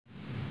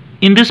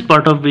In this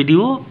part of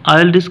video,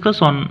 I will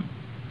discuss on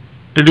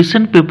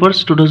recent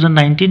papers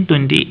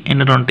 2019-20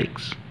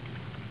 Endodontics.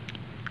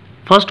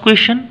 First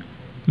question,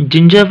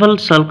 gingival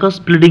sulcus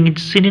bleeding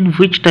is seen in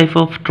which type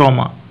of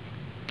trauma?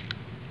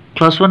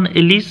 Class 1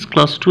 Ellis,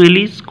 Class 2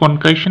 Ellis,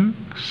 concussion,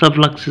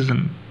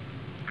 subluxation.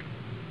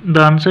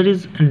 The answer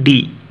is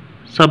D,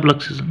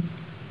 subluxation.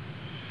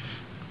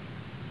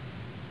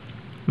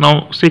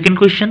 Now second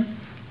question,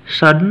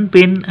 sudden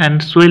pain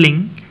and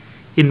swelling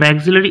in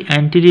maxillary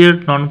anterior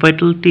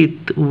non-vital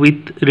teeth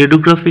with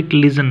radiographic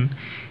lesion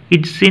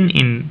is seen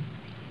in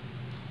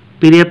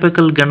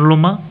periapical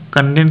granuloma,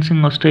 condensing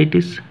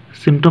osteitis,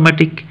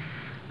 symptomatic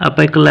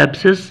apical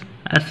abscess,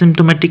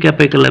 asymptomatic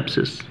apical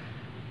abscess.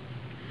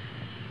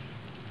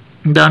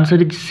 The answer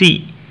is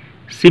C,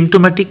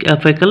 symptomatic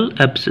apical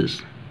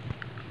abscess.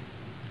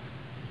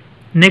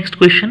 Next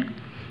question,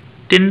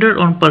 tender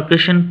on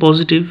percussion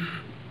positive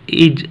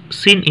is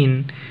seen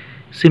in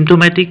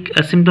symptomatic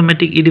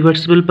asymptomatic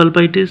irreversible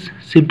pulpitis,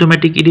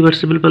 symptomatic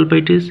irreversible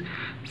pulpitis,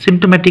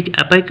 symptomatic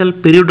apical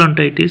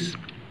periodontitis,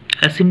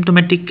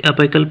 asymptomatic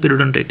apical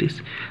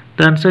periodontitis.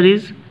 The answer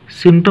is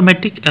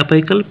symptomatic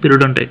apical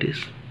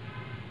periodontitis.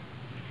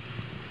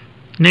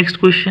 Next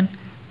question,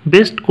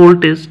 best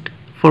cold test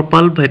for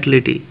pulp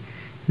vitality: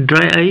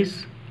 dry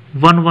ice,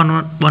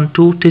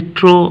 1112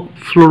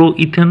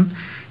 tetrafluoroethane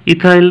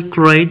ethyl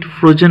chloride,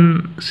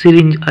 frozen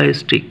syringe ice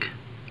stick.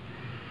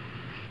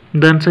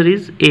 The answer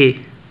is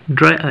A,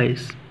 dry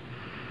ice.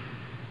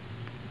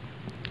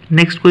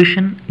 Next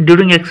question,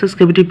 during access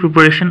cavity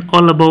preparation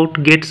all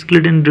about gates,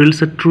 grid and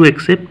drills are true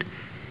except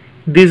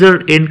these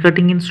are end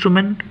cutting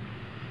instrument,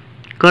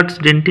 cuts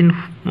dentin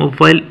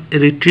while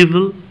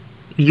retrieval,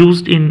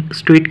 used in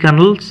straight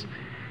canals,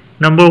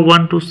 number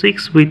 1 to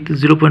 6 with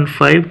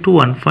 0.5 to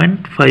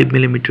 1.5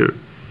 millimeter.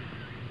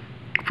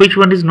 Which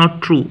one is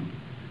not true?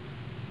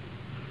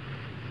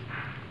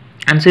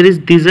 Answer is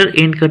these are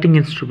end cutting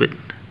instrument.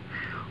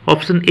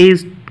 Option A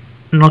is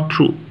not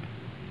true.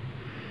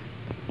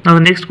 Now the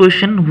next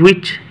question,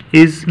 which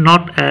is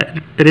not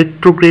a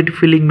retrograde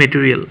filling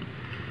material?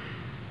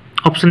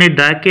 Option A,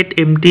 diacate,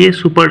 MTA,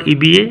 super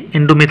EBA,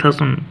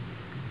 endomethasone.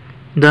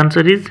 The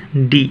answer is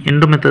D,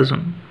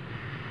 endomethasone.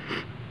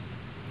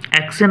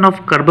 Action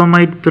of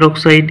carbamide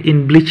peroxide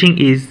in bleaching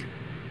is,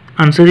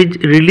 answer is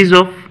release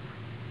of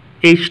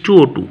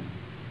H2O2.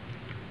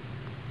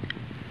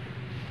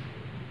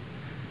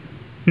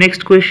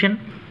 Next question,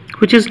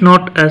 which is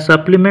not a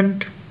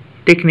supplement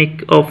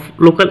technique of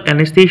local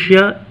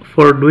anesthesia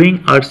for doing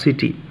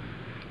RCT?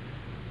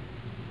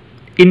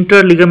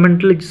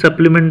 Intraligamental is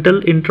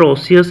supplemental,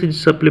 intraosseous is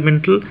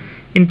supplemental,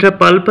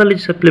 intrapalpal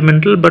is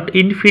supplemental, but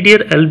inferior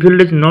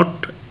alveolar is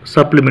not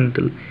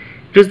supplemental.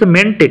 It is the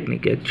main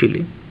technique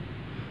actually.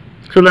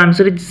 So the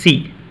answer is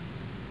C.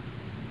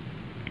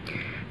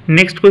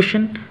 Next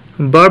question,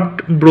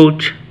 barbed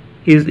brooch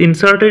is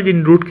inserted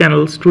in root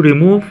canals to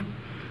remove,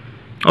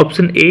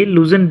 option A,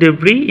 loosen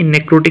debris in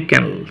necrotic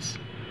canals.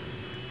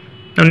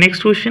 Now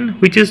next question,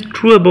 which is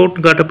true about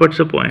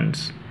gutta-percha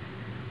points?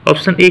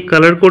 Option A,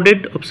 color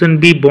coded, option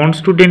B, bonds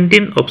to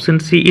dentin, option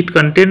C, it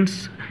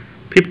contains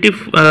 40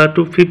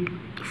 to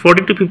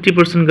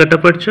 50%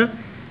 gutta-percha.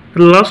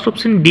 The last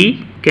option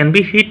D, can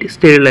be heat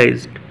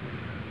sterilized.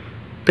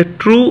 The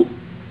true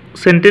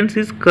sentence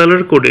is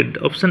color coded,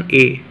 option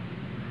A.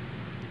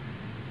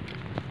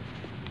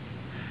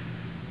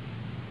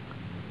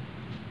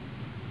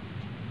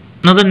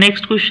 Now the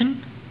next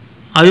question,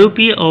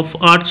 IOP of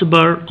arch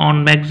bar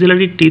on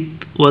maxillary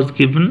teeth was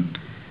given.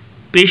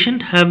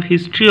 Patient have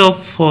history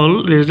of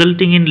fall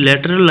resulting in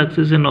lateral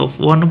luxation of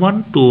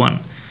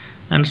 1121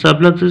 and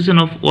subluxation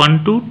of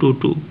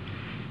 1222.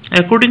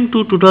 According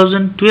to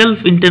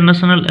 2012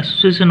 International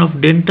Association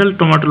of Dental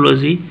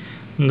Traumatology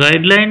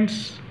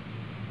guidelines,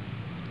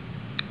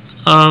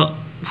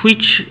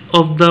 which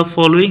of the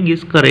following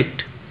is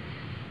correct?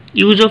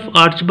 Use of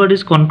arch bar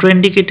is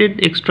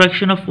contraindicated,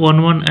 extraction of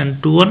 11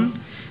 and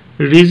 21,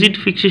 rigid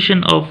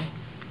fixation of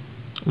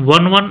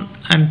 11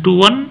 and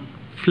 21,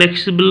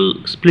 flexible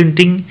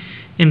splinting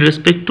in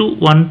respect to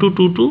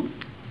 1222,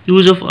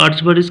 use of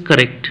arch bar is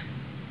correct.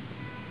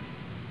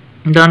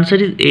 The answer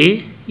is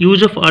A,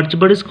 use of arch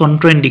bar is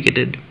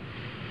contraindicated.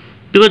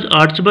 Because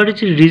arch bar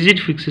is a rigid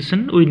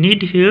fixation, we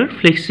need here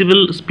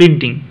flexible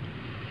splinting.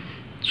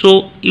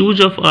 So use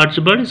of arch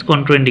bar is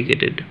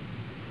contraindicated.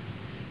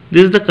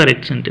 This is the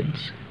correct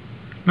sentence.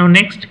 Now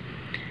next,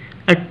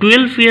 a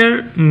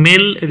 12-year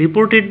male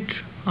reported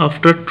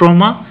after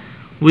trauma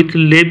with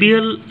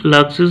labial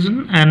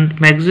luxation and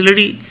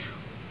maxillary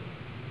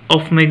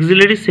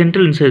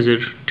central incisor.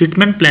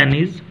 Treatment plan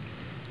is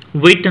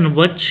wait and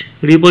watch,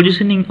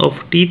 repositioning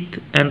of teeth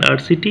and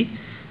RCT,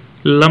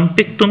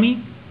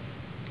 lumpectomy,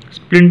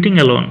 splinting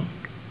alone.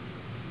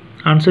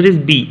 Answer is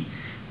B,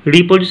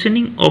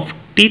 repositioning of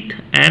teeth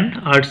and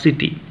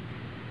RCT.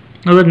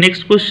 Now the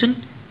next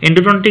question,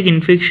 endodontic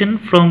infection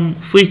from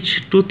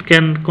which tooth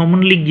can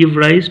commonly give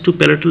rise to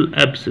palatal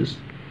abscess?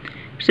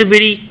 It's a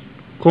very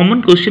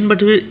common question but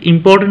very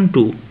important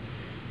too.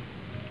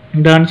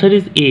 The answer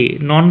is A,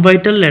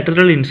 non-vital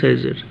lateral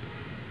incisor.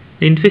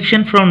 The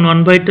infection from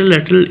non-vital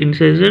lateral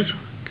incisor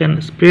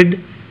can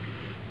spread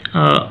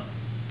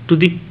to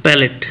the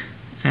palate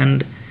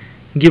and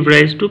give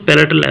rise to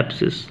palatal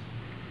abscess.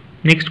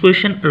 Next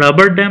question,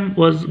 rubber dam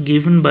was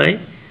given by,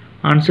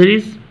 answer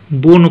is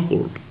bone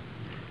cord.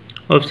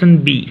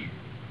 Option B.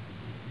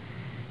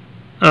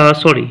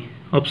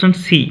 Option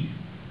C.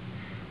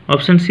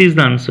 Option C is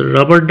the answer.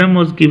 Rubber dam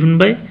was given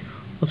by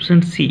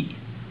option C,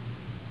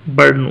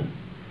 Barno.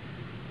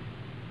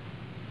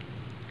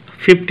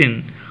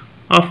 15.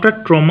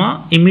 After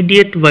trauma,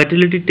 immediate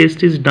vitality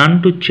test is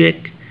done to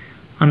check.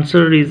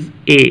 Answer is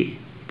A,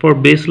 for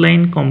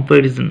baseline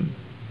comparison.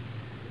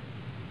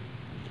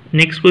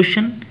 Next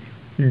question,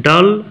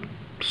 dull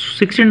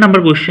 16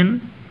 number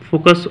question.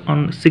 Focus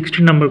on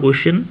 16 number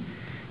question.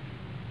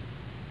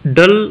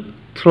 Dull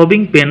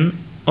throbbing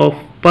pain of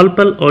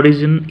pulpal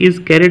origin is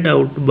carried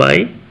out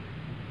by,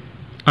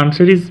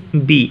 answer is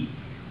B,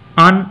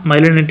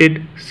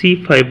 unmyelinated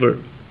C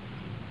fiber.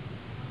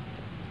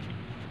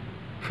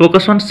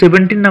 Focus on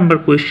 17 number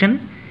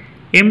question.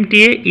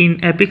 MTA in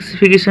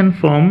apexification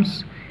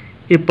forms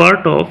a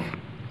part of,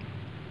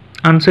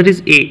 answer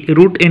is A,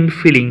 root end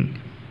filling.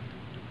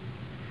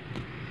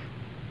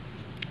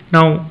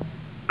 Now,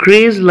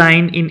 Kray's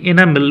line in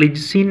enamel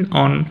is seen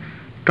on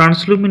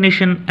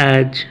transillumination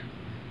as,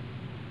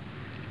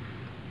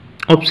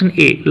 option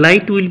A,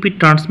 light will be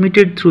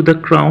transmitted through the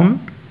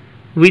crown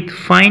with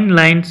fine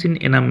lines in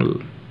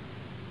enamel.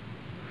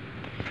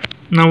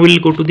 Now we'll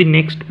go to the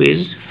next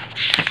page.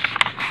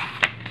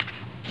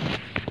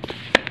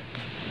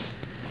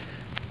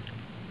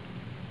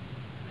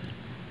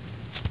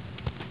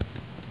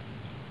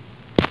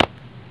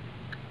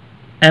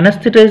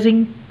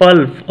 Anesthetizing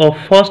pulp of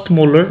first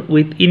molar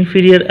with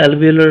inferior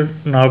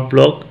alveolar nerve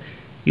block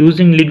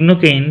using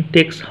lignocaine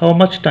takes how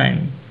much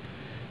time?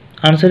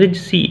 Answer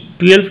is C,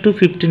 12 to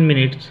 15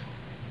 minutes.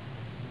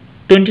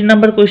 20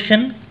 number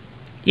question.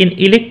 In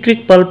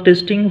electric pulp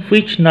testing,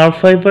 which nerve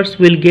fibers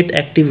will get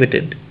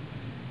activated?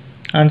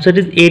 Answer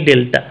is A,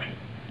 delta.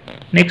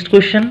 Next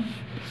question.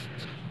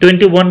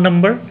 21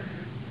 number.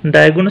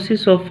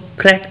 Diagnosis of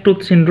cracked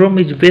tooth syndrome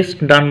is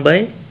best done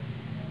by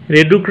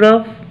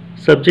radiograph,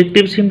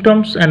 subjective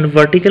symptoms and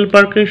vertical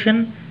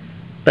percussion,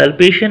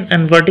 palpation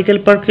and vertical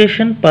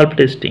percussion, pulp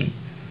testing.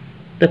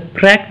 The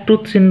cracked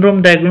tooth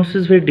syndrome diagnosis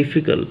is very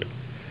difficult.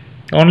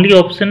 Only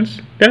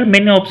options, there are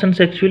many options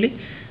actually,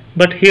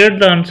 but here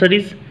the answer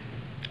is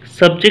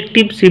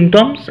subjective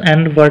symptoms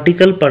and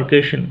vertical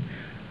percussion.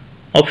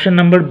 Option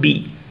number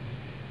B.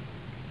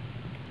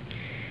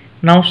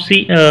 Now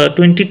see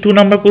 22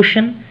 number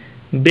question.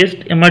 Best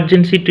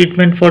emergency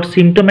treatment for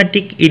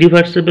symptomatic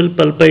irreversible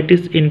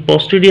pulpitis in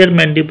posterior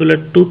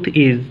mandibular tooth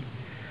is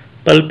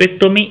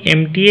pulpectomy,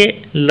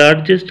 MTA,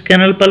 largest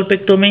canal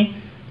pulpectomy,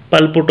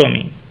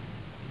 pulpotomy.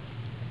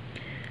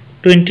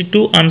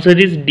 22 answer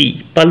is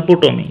D,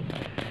 pulpotomy.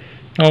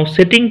 Now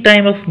setting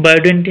time of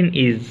biodentin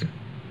is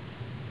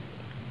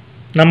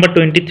number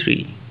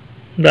 23.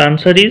 The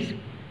answer is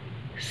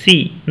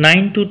C,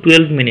 9 to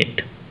 12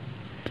 minutes.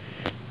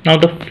 Now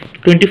the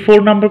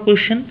 24 number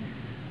question.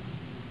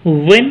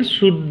 When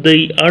should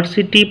the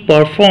RCT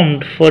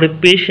performed for a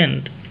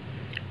patient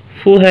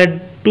who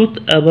had tooth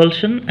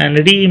avulsion and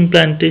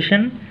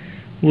reimplantation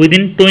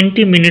within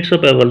 20 minutes of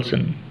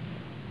avulsion?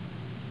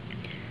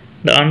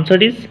 The answer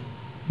is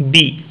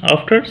B,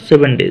 after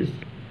 7 days.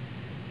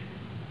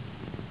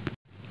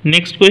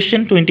 Next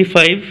question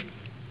 25.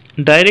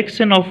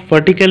 Direction of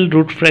vertical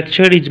root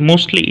fracture is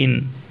mostly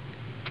in.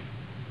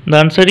 The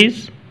answer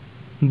is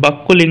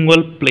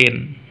buccolingual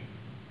plane.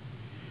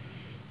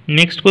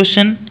 Next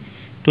question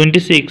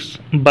 26.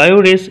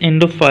 Biores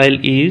endophile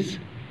is,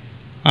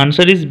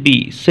 answer is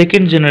B,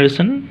 second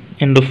generation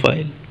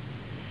endophile.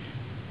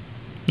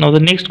 Now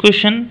the next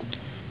question,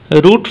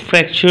 root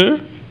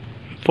fracture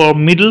for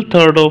middle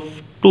third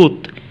of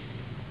tooth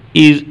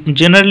is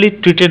generally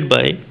treated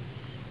by,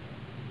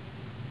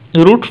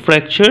 root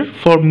fracture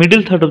for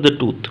middle third of the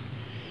tooth.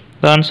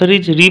 The answer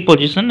is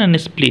reposition and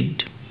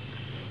splint.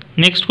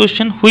 Next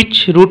question,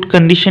 which root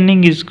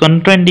conditioning is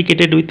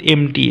contraindicated with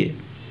MTA?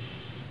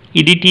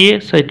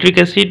 EDTA, citric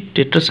acid,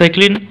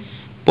 tetracycline,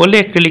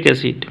 polyacrylic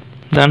acid.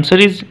 The answer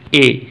is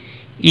A,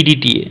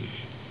 EDTA.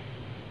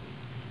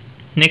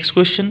 Next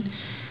question,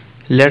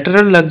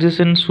 lateral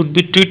luxation should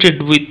be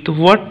treated with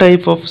what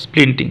type of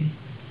splinting?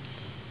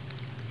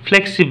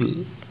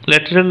 Flexible.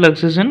 Lateral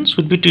luxation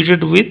should be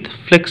treated with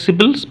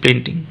flexible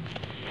splinting.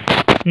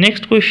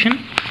 Next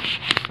question,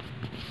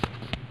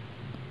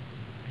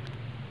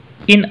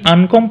 in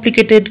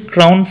uncomplicated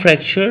crown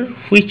fracture,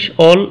 which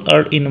all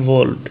are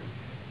involved?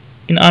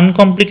 In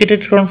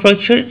uncomplicated crown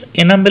fracture,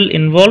 enamel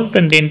involved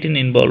and dentin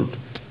involved.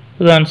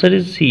 So the answer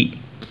is C.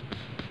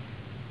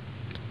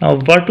 Now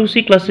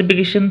Vartusi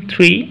classification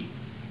 3.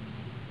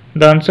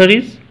 The answer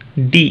is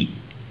D,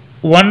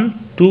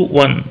 1 to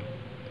 1.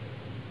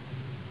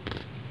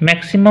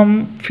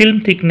 Maximum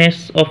film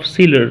thickness of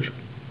sealer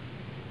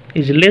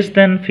is less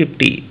than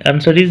 50.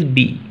 Answer is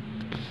B.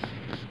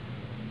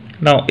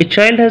 Now a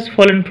child has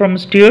fallen from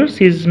stairs.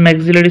 His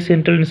maxillary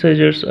central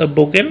incisors are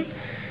broken.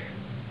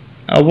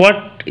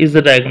 What What is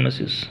the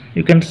diagnosis?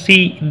 You can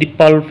see the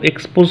pulp,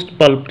 exposed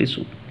pulp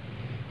tissue.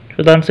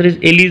 So the answer is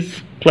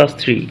Ellis class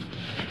 3.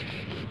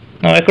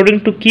 Now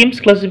according to Kim's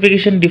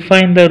classification,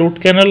 define the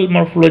root canal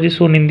morphology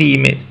shown in the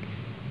image.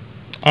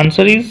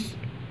 Answer is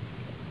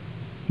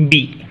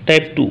B,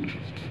 type 2.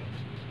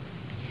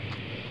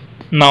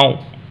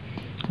 Now,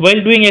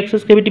 while doing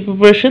access cavity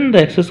preparation,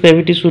 the access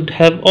cavity should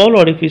have all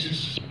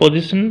orifices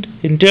positioned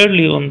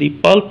entirely on the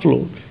pulp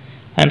floor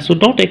and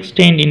should not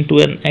extend into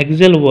an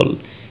axial wall,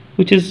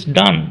 which is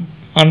done.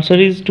 Answer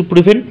is to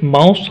prevent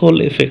mouse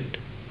hole effect.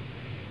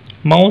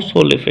 Mouse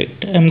hole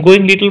effect. I am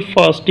going little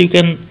fast. You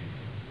can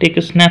take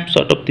a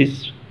snapshot of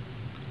this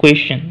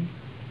question.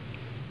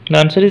 The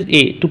answer is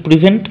A, to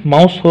prevent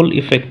mouse hole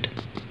effect.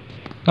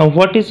 Now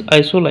what is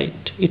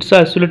isolite? It's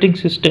an isolating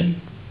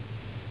system.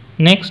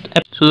 Next,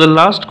 so the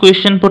last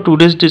question for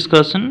today's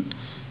discussion,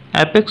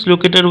 apex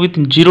locator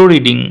with 0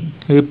 reading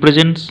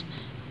represents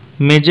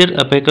major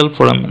apical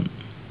foramen.